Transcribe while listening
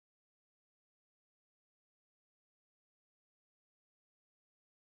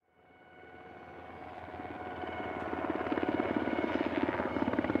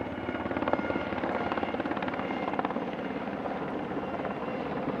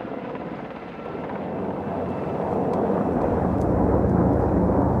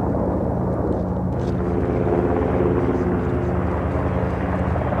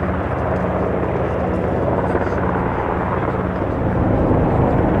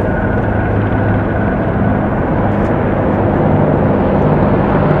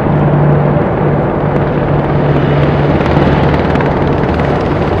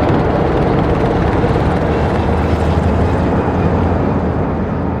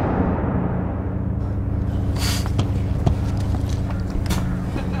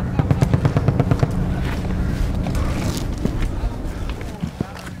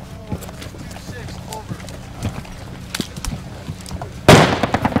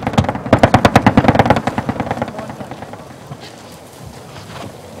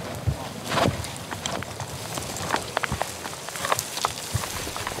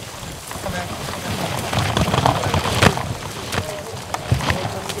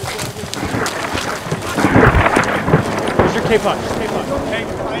K-Pod.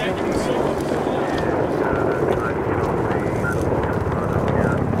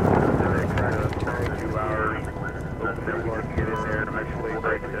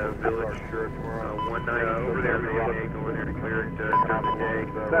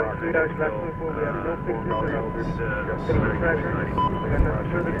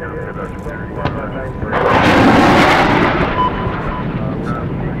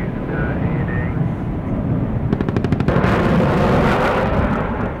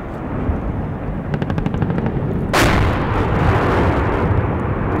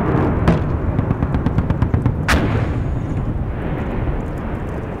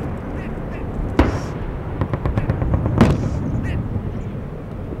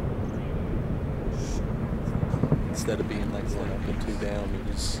 Instead of being like 1 up and 2 down, you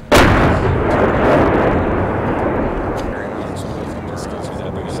just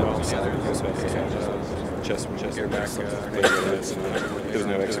chest gear back. There's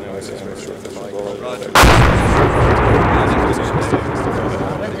no exit noise.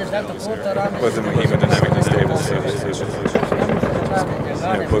 Wasn't hemodynamically stable, so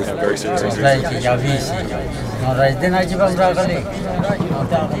both very serious.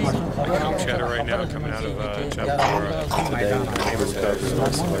 Chatter right now coming out of I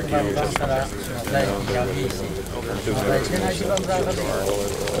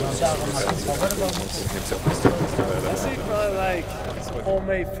like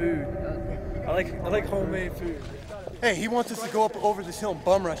homemade food. I like homemade food. Hey, he wants us to go up over this hill and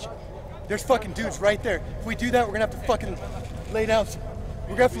bum rush. There's fucking dudes right there. If we do that, we're gonna have to fucking lay down.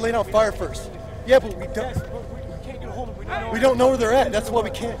 We're gonna have to lay down fire first. Yeah, but we don't. We can't get a hold of them. We don't know where they're at. That's why we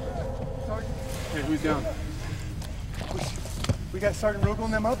can't. Hey, who's down? We got Sergeant Rogel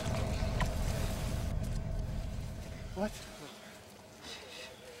and them up. What?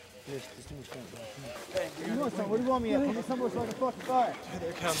 Hey, what do you want me at? Come somewhere so I can fucking fire.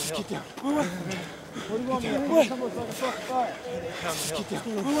 They're counting the hill. Get down. What do you want me at? Come somewhere so I can fucking fire. Get down.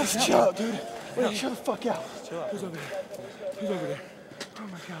 Chill out, dude. Wait, chill the fuck out. Who's over there? Who's over there? Oh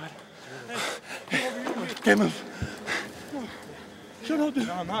my god. Hey, move. Shut up, dude.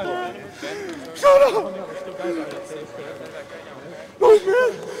 No, I'm not. Shut up! Move,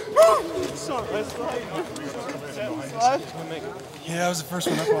 man! Move! Yeah, I was the first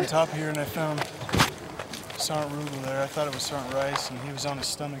one up on top here, and I found Sergeant Rugel there. I thought it was Sergeant Rice, and he was on his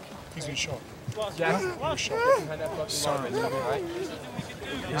stomach. He's been shot. Yeah, he was shot. Sergeant Rugel.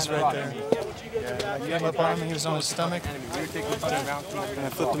 He's right there. Yeah, I came up on him, and he was on his stomach. And I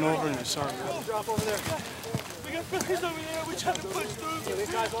flipped him over, and it was Sergeant Rugel. We got guys over there. We trying to push through.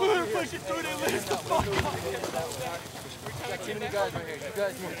 We're pushing through. They let us the fuck off. We got too many guys right here. You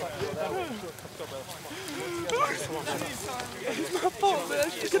guys want to It's my fault, man.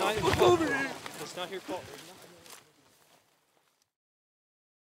 She's gonna flip over here. It's not your fault.